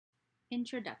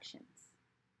Introductions.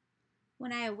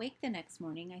 When I awake the next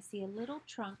morning, I see a little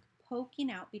trunk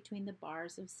poking out between the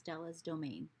bars of Stella's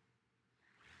domain.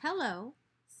 "Hello,"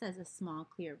 says a small,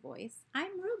 clear voice.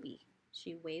 "I'm Ruby."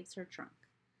 She waves her trunk.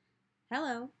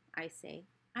 "Hello," I say.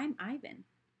 "I'm Ivan."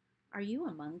 "Are you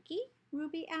a monkey?"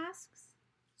 Ruby asks.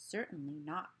 "Certainly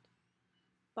not."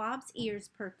 Bob's ears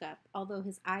perk up, although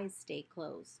his eyes stay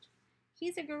closed.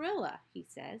 "He's a gorilla," he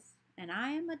says, "and I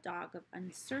am a dog of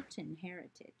uncertain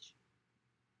heritage."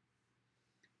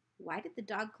 "Why did the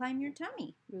dog climb your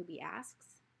tummy?" Ruby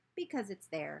asks. "Because it's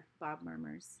there," Bob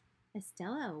murmurs. "Is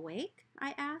Stella awake?"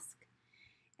 I ask.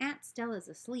 "Aunt Stella's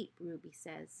asleep," Ruby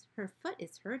says. "Her foot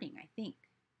is hurting, I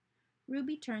think."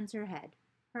 Ruby turns her head.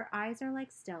 Her eyes are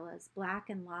like Stella's,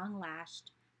 black and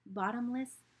long-lashed,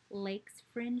 bottomless lakes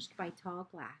fringed by tall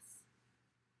grass.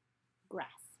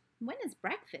 "When is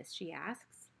breakfast?" she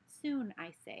asks. "Soon," I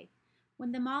say,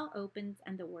 "when the mall opens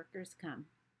and the workers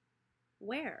come."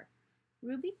 "Where?"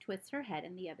 Ruby twists her head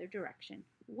in the other direction.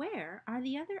 "Where are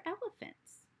the other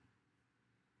elephants?"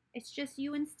 "It's just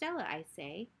you and Stella," I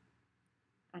say,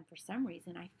 and for some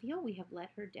reason I feel we have let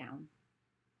her down.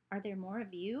 "Are there more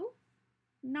of you?"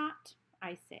 "Not,"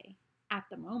 I say, "at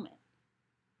the moment."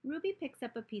 Ruby picks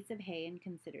up a piece of hay and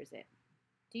considers it.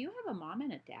 "Do you have a mom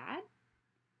and a dad?"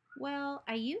 "Well,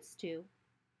 I used to."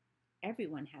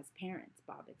 "Everyone has parents,"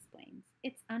 Bob explains.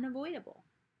 "It's unavoidable."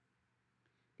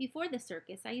 "Before the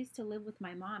circus, I used to live with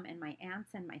my mom and my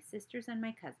aunts and my sisters and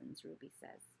my cousins," Ruby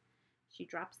says. She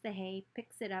drops the hay,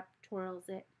 picks it up, twirls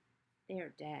it.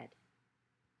 "They're dead."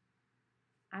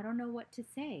 I don't know what to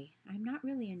say. I'm not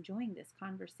really enjoying this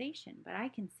conversation, but I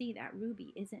can see that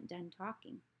Ruby isn't done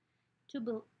talking.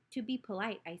 To be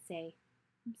polite, I say,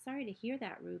 "I'm sorry to hear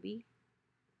that, Ruby."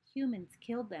 "Humans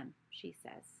killed them," she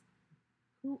says.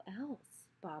 "Who else?"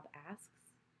 Bob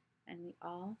asks, and we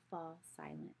all fall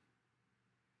silent.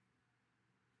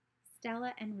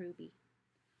 Stella and Ruby.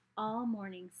 All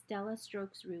morning, Stella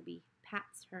strokes Ruby,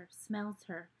 pats her, smells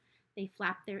her. They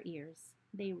flap their ears.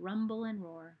 They rumble and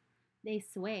roar. They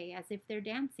sway as if they're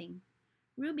dancing.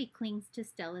 Ruby clings to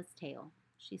Stella's tail.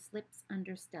 She slips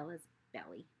under Stella's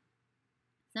belly.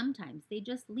 Sometimes they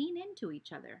just lean into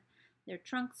each other, their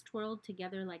trunks twirled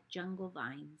together like jungle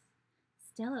vines.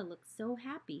 Stella looks so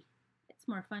happy. It's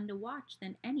more fun to watch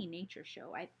than any nature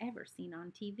show I've ever seen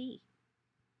on TV.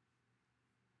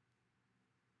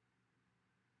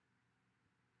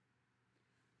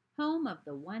 Home of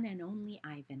the one and only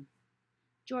Ivan.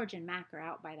 George and Mac are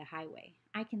out by the highway.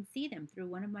 I can see them through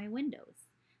one of my windows.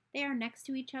 They are next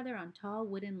to each other on tall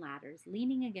wooden ladders,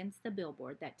 leaning against the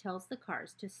billboard that tells the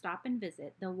cars to stop and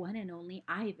visit the one and only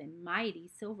Ivan, mighty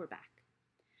silverback.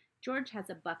 George has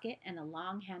a bucket and a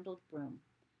long-handled broom.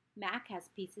 Mac has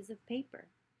pieces of paper.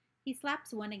 He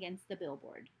slaps one against the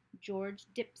billboard. George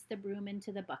dips the broom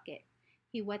into the bucket.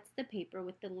 He wets the paper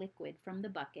with the liquid from the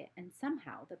bucket, and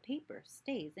somehow the paper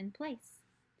stays in place.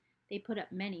 They put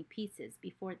up many pieces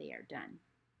before they are done.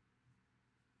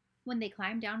 When they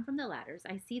climb down from the ladders,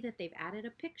 I see that they've added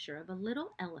a picture of a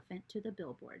little elephant to the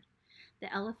billboard.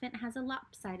 The elephant has a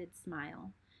lopsided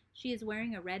smile. She is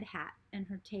wearing a red hat, and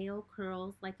her tail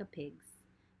curls like a pig's.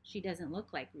 She doesn't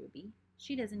look like Ruby.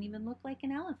 She doesn't even look like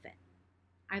an elephant.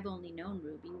 I've only known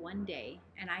Ruby one day,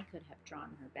 and I could have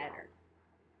drawn her better.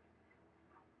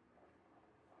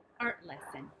 Art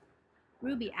lesson.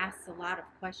 Ruby asks a lot of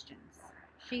questions.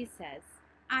 She says,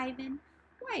 "Ivan,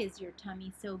 why is your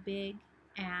tummy so big?"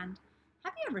 And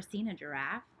 "Have you ever seen a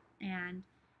giraffe?" And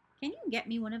 "Can you get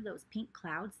me one of those pink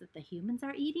clouds that the humans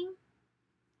are eating?"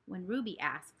 When Ruby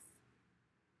asks,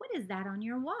 "What is that on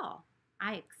your wall?"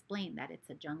 I explain that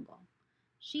it's a jungle.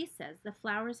 She says the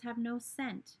flowers have no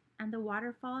scent, and the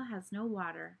waterfall has no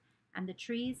water, and the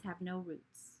trees have no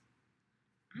roots.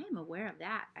 I am aware of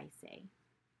that, I say.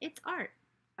 It's art,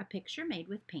 a picture made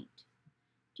with paint.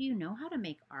 "Do you know how to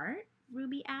make art?"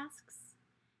 Ruby asks.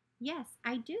 "Yes,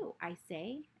 I do," I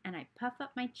say, and I puff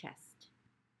up my chest.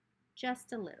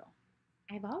 Just a little.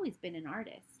 I've always been an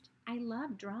artist. I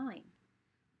love drawing.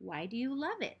 "Why do you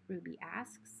love it?" Ruby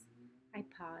asks. I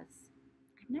pause.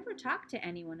 I've never talked to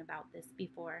anyone about this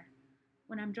before.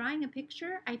 When I'm drawing a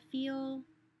picture, I feel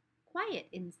quiet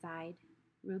inside.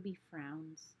 Ruby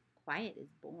frowns. Quiet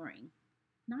is boring.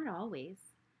 Not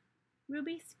always.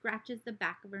 Ruby scratches the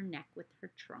back of her neck with her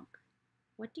trunk.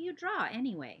 "What do you draw,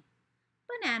 anyway?"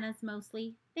 "Bananas,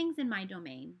 mostly. Things in my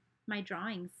domain. My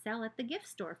drawings sell at the gift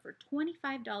store for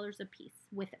 $25 a piece,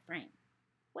 with a frame."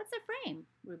 "What's a frame?"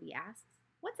 Ruby asks.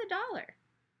 "What's a dollar?"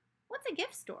 "What's a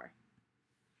gift store?"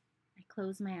 I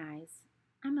close my eyes.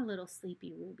 I'm a little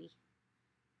sleepy, Ruby.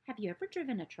 "Have you ever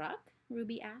driven a truck?"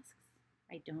 Ruby asks.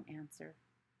 I don't answer.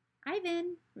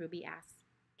 "Ivan," Ruby asks,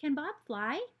 Can Bob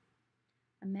fly?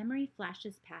 A memory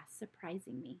flashes past,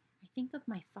 surprising me. I think of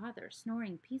my father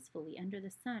snoring peacefully under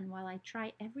the sun while I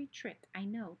try every trick I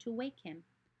know to wake him.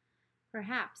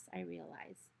 Perhaps, I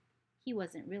realize, he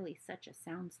wasn't really such a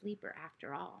sound sleeper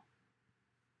after all.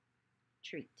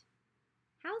 Treat.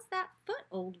 How's that foot,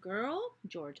 old girl?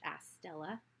 George asks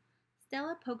Stella.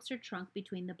 Stella pokes her trunk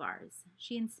between the bars.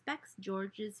 She inspects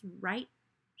George's right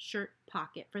shirt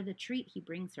pocket for the treat he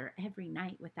brings her every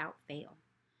night without fail.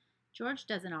 George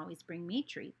doesn't always bring me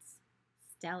treats.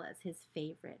 Stella's his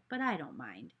favorite, but I don't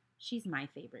mind. She's my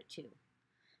favorite too.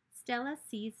 Stella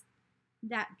sees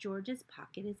that George's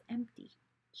pocket is empty.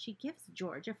 She gives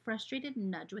George a frustrated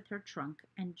nudge with her trunk,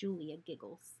 and Julia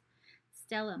giggles.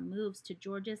 Stella moves to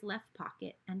George's left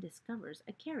pocket and discovers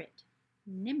a carrot.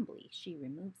 Nimbly, she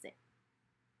removes it.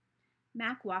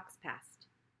 Mac walks past.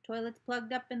 Toilet's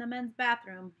plugged up in the men's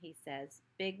bathroom, he says.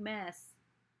 Big mess.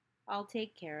 I'll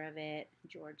take care of it,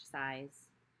 George sighs.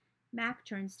 Mac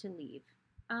turns to leave.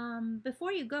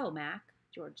 Before you go, Mac,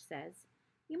 George says,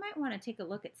 you might want to take a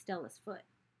look at Stella's foot.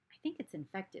 I think it's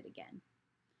infected again.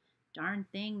 Darn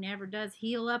thing never does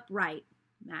heal up right,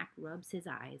 Mac rubs his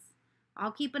eyes.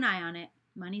 I'll keep an eye on it.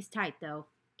 Money's tight, though.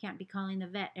 Can't be calling the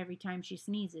vet every time she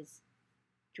sneezes.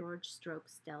 George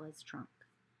strokes Stella's trunk.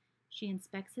 She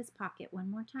inspects his pocket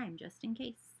one more time, just in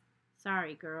case.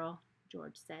 Sorry, girl,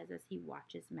 George says as he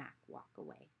watches Mac walk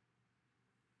away.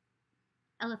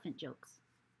 Elephant jokes.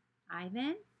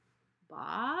 Ivan?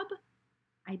 Bob?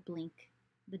 I blink.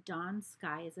 The dawn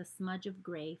sky is a smudge of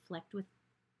gray flecked with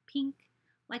pink,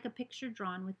 like a picture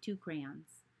drawn with 2 crayons.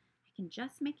 I can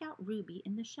just make out Ruby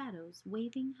in the shadows,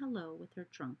 waving hello with her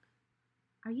trunk.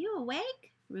 Are you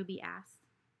awake? Ruby asks.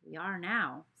 We are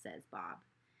now, says Bob.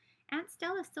 Aunt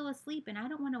Stella's still asleep, and I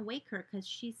don't want to wake her because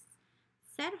she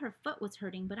said her foot was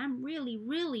hurting, but I'm really,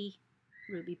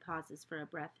 Ruby pauses for a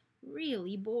breath,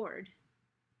 really bored.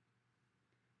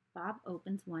 Bob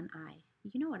opens one eye.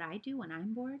 You know what I do when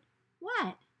I'm bored?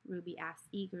 What? Ruby asks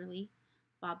eagerly.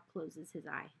 Bob closes his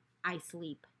eye. I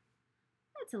sleep.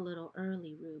 That's a little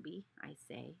early, Ruby, I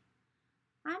say.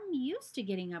 I'm used to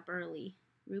getting up early.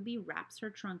 Ruby wraps her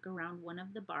trunk around one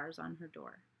of the bars on her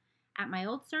door. At my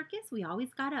old circus, we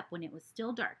always got up when it was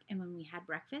still dark and when we had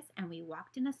breakfast and we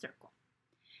walked in a circle.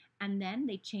 And then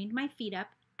they chained my feet up,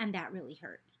 and that really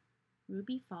hurt.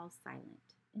 Ruby falls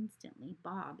silent. Instantly,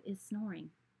 Bob is snoring.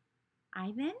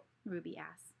 Ivan? Ruby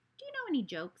asks. Do you know any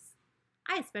jokes?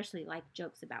 I especially like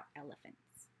jokes about elephants.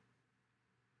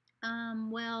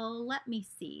 Well, let me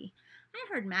see.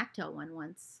 I heard Mac tell one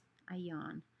once. I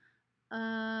yawn.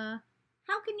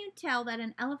 How can you tell that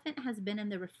an elephant has been in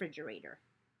the refrigerator?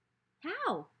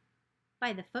 How?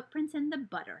 By the footprints in the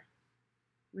butter.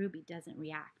 Ruby doesn't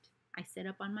react. I sit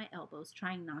up on my elbows,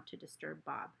 trying not to disturb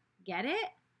Bob. Get it?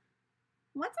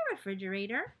 What's a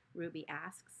refrigerator? Ruby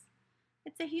asks.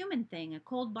 It's a human thing, a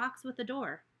cold box with a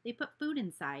door. They put food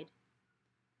inside.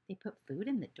 They put food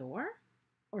in the door?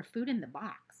 Or food in the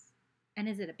box? And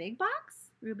is it a big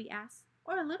box? Ruby asks.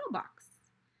 Or a little box?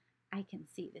 I can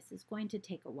see this is going to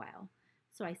take a while,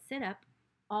 so I sit up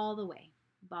all the way.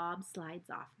 Bob slides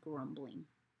off, grumbling.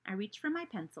 I reach for my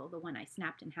pencil, the one I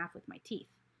snapped in half with my teeth.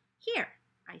 Here,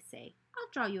 I say.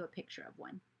 I'll draw you a picture of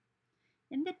one.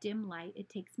 In the dim light, it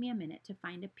takes me a minute to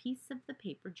find a piece of the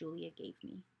paper Julia gave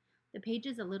me. The page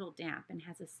is a little damp and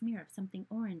has a smear of something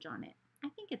orange on it. I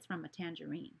think it's from a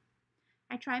tangerine.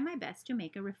 I try my best to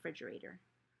make a refrigerator.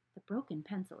 The broken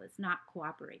pencil is not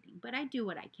cooperating, but I do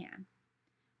what I can.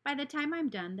 By the time I'm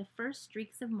done, the first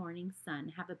streaks of morning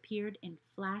sun have appeared in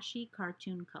flashy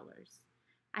cartoon colors.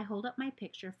 I hold up my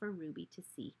picture for Ruby to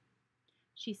see.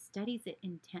 She studies it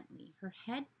intently, her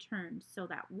head turned so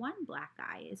that one black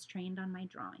eye is trained on my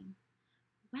drawing.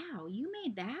 Wow, you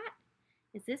made that?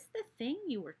 Is this the thing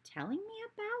you were telling me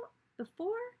about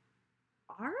before?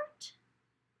 Art?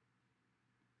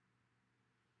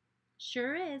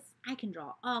 Sure is. I can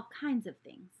draw all kinds of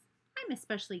things. I'm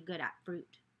especially good at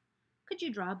fruit. Could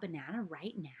you draw a banana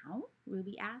right now?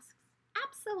 Ruby asks.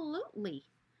 Absolutely.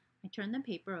 I turn the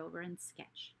paper over and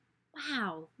sketch.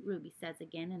 Wow, Ruby says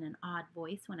again in an odd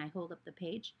voice when I hold up the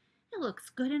page. It looks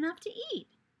good enough to eat.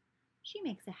 She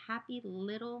makes a happy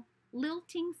little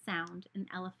lilting sound, an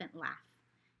elephant laugh.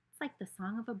 It's like the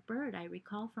song of a bird I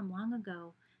recall from long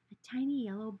ago, a tiny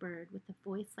yellow bird with a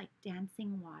voice like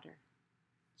dancing water.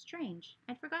 Strange,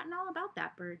 I'd forgotten all about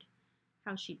that bird.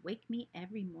 How she'd wake me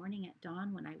every morning at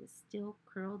dawn when I was still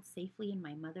curled safely in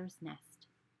my mother's nest.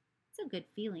 It's a good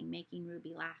feeling making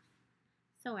Ruby laugh.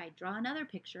 So I draw another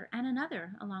picture and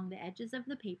another along the edges of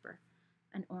the paper.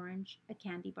 An orange, a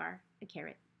candy bar, a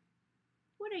carrot.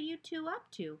 What are you two up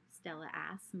to? Stella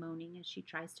asks, moaning as she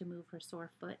tries to move her sore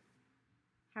foot.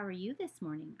 How are you this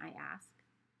morning? I ask.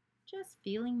 Just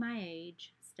feeling my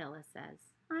age, Stella says.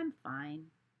 I'm fine.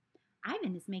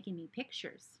 Ivan is making me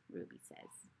pictures, Ruby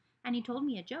says. And he told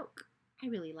me a joke. I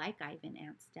really like Ivan,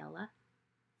 Aunt Stella.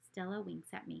 Stella winks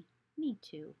at me. Me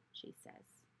too, she says.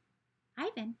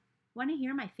 Ivan, want to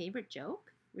hear my favorite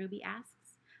joke? Ruby asks.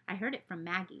 I heard it from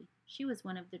Maggie. She was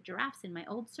one of the giraffes in my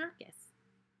old circus.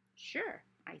 Sure,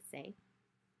 I say.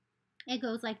 It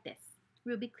goes like this.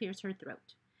 Ruby clears her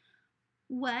throat.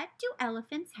 What do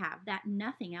elephants have that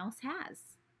nothing else has?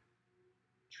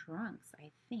 Trunks,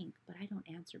 I think, but I don't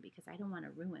answer because I don't want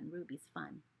to ruin Ruby's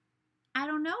fun. I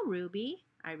don't know, Ruby,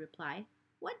 I reply.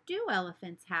 What do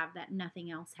elephants have that nothing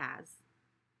else has?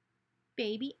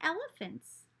 Baby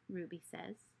elephants, Ruby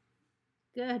says.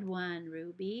 Good one,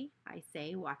 Ruby, I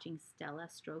say, watching Stella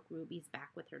stroke Ruby's back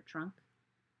with her trunk.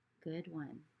 Good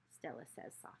one, Stella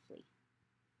says softly.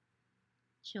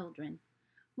 Children.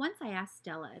 Once I asked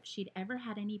Stella if she'd ever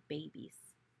had any babies.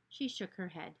 She shook her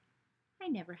head. I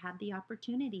never had the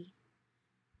opportunity.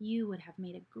 You would have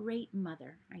made a great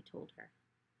mother, I told her.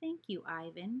 Thank you,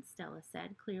 Ivan, Stella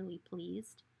said, clearly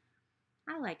pleased.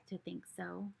 I like to think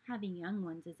so. Having young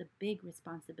ones is a big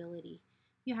responsibility.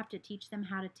 You have to teach them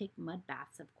how to take mud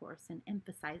baths, of course, and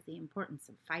emphasize the importance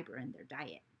of fiber in their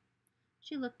diet.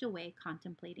 She looked away,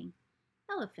 contemplating.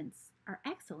 Elephants are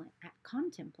excellent at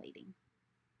contemplating.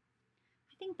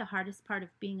 I think the hardest part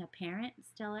of being a parent,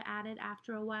 Stella added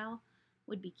after a while,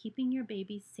 would be keeping your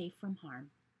babies safe from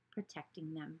harm,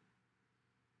 protecting them.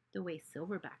 The way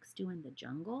silverbacks do in the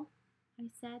jungle, I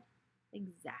said.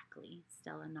 Exactly,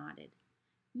 Stella nodded.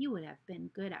 You would have been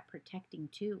good at protecting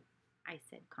too, I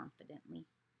said confidently.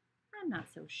 I'm not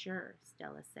so sure,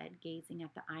 Stella said, gazing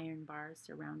at the iron bars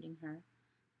surrounding her.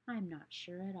 I'm not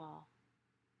sure at all.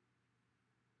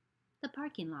 The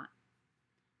parking lot.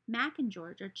 Mac and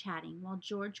George are chatting while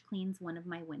George cleans one of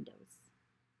my windows.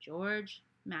 George,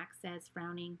 Mac says,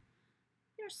 frowning,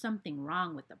 there's something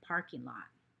wrong with the parking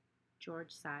lot.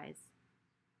 George sighs.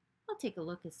 I'll take a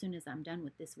look as soon as I'm done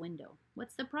with this window.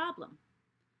 What's the problem?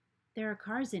 There are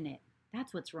cars in it.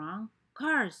 That's what's wrong.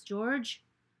 Cars, George.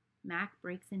 Mac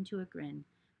breaks into a grin.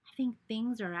 I think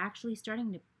things are actually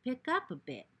starting to pick up a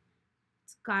bit.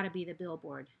 It's gotta be the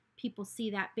billboard. People see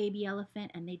that baby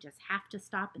elephant and they just have to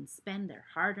stop and spend their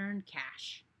hard-earned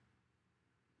cash.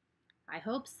 I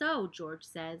hope so, George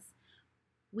says.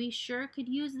 We sure could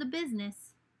use the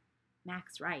business.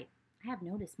 Mac's right. I have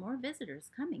noticed more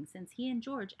visitors coming since he and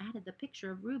George added the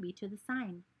picture of Ruby to the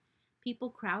sign.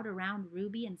 People crowd around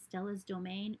Ruby and Stella's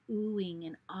domain, oohing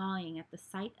and awing at the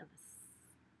sight of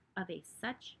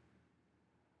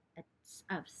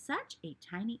such a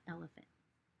tiny elephant.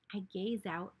 I gaze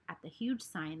out at the huge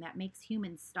sign that makes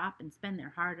humans stop and spend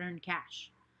their hard-earned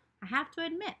cash. I have to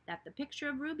admit that the picture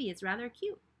of Ruby is rather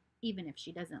cute, even if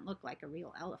she doesn't look like a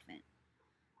real elephant.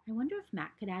 I wonder if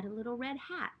Mac could add a little red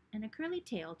hat and a curly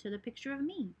tail to the picture of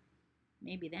me.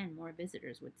 Maybe then more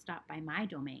visitors would stop by my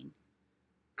domain.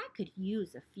 I could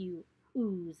use a few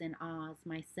oohs and ahs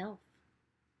myself.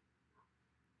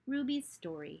 Ruby's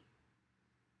story.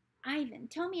 Ivan,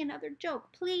 tell me another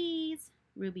joke, please,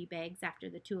 Ruby begs after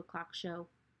the 2:00 show.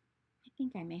 I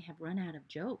think I may have run out of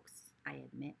jokes, I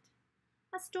admit.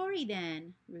 A story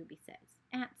then, Ruby says.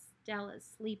 Aunt Stella's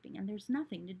sleeping and there's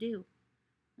nothing to do.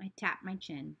 I tap my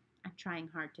chin. I'm trying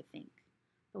hard to think.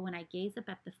 But when I gaze up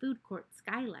at the food court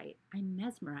skylight, I'm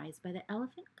mesmerized by the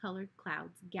elephant-colored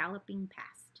clouds galloping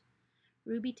past.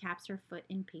 Ruby taps her foot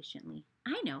impatiently.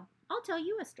 I know. I'll tell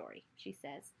you a story, she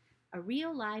says. A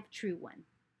real, live, true one.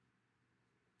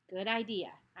 Good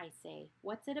idea, I say.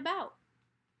 What's it about?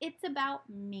 It's about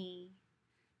me.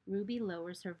 Ruby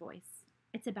lowers her voice.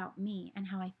 It's about me and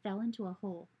how I fell into a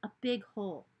hole, a big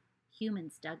hole.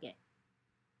 Humans dug it.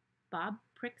 Bob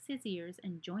pricks his ears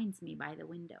and joins me by the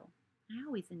window. I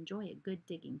always enjoy a good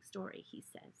digging story, he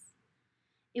says.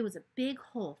 It was a big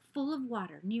hole full of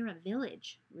water near a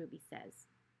village, Ruby says.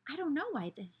 I don't know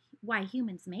why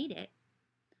humans made it.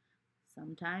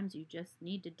 Sometimes you just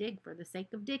need to dig for the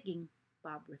sake of digging,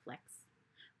 Bob reflects.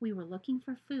 We were looking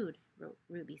for food,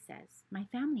 Ruby says, my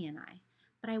family and I,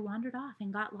 but I wandered off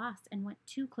and got lost and went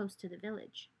too close to the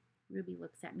village. Ruby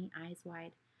looks at me, eyes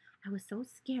wide. I was so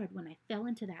scared when I fell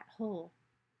into that hole.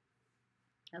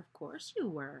 Of course you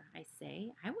were, I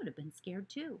say. I would have been scared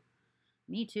too.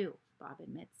 Me too, Bob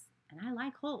admits, and I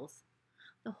like holes.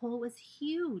 The hole was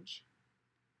huge.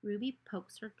 Ruby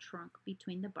pokes her trunk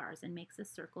between the bars and makes a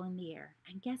circle in the air.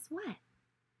 And guess what?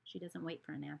 She doesn't wait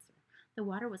for an answer. The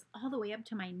water was all the way up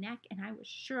to my neck, and I was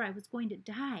sure I was going to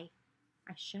die.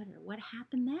 I shudder. What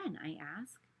happened then? I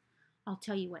ask. I'll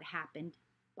tell you what happened,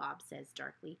 Bob says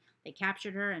darkly. They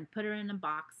captured her and put her in a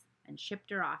box. and shipped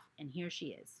her off, and here she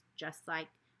is, just like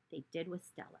they did with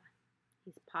Stella.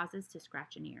 He pauses to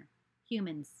scratch an ear.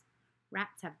 Humans.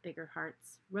 Rats have bigger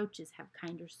hearts. Roaches have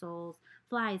kinder souls.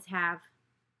 Flies have.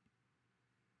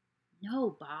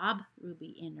 No, Bob,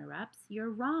 Ruby interrupts.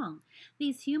 You're wrong.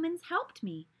 These humans helped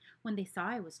me. When they saw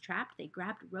I was trapped, they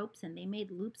grabbed ropes and they made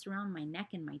loops around my neck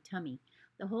and my tummy.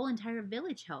 The whole entire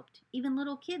village helped, even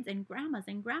little kids and grandmas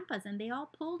and grandpas, and they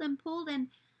all pulled and pulled and.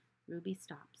 Ruby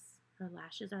stops. Her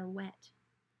lashes are wet.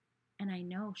 And I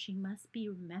know she must be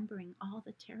remembering all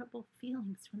the terrible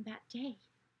feelings from that day.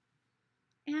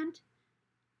 And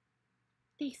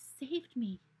they saved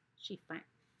me, she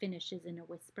finishes in a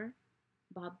whisper.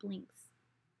 Bob blinks.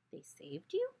 They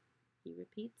saved you? He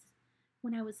repeats.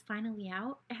 When I was finally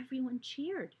out, everyone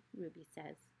cheered, Ruby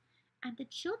says. And the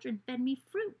children fed me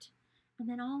fruit. And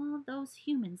then all of those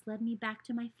humans led me back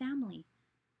to my family.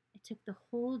 It took the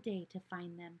whole day to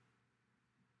find them.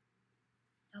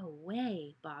 No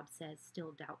way, Bob says,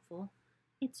 still doubtful.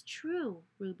 It's true,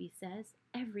 Ruby says,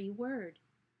 every word.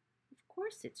 Of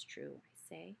course it's true, I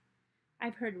say.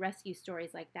 I've heard rescue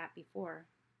stories like that before.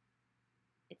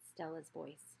 It's Stella's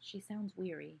voice. She sounds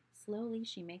weary. Slowly,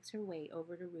 she makes her way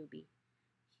over to Ruby.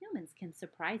 Humans can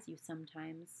surprise you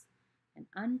sometimes. An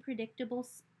unpredictable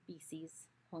species,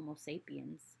 Homo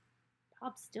sapiens.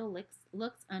 Bob still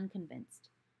looks unconvinced.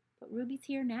 But Ruby's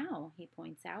here now, he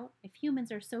points out. If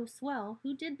humans are so swell,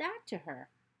 who did that to her?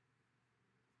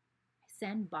 I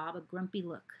send Bob a grumpy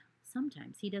look.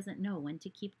 Sometimes he doesn't know when to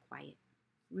keep quiet.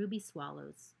 Ruby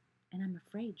swallows, and I'm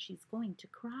afraid she's going to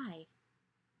cry.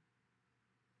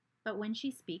 But when she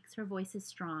speaks, her voice is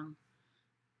strong.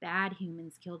 Bad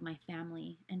humans killed my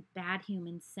family, and bad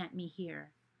humans sent me here.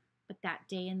 But that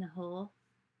day in the hole,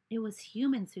 it was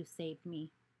humans who saved me.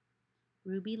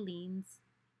 Ruby leans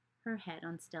her head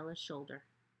on Stella's shoulder.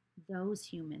 Those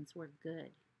humans were good.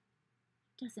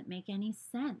 It doesn't make any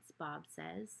sense, Bob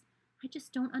says. I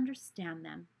just don't understand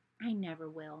them. I never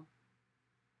will.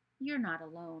 You're not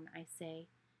alone, I say,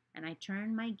 and I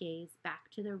turn my gaze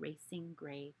back to the racing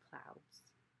gray clouds.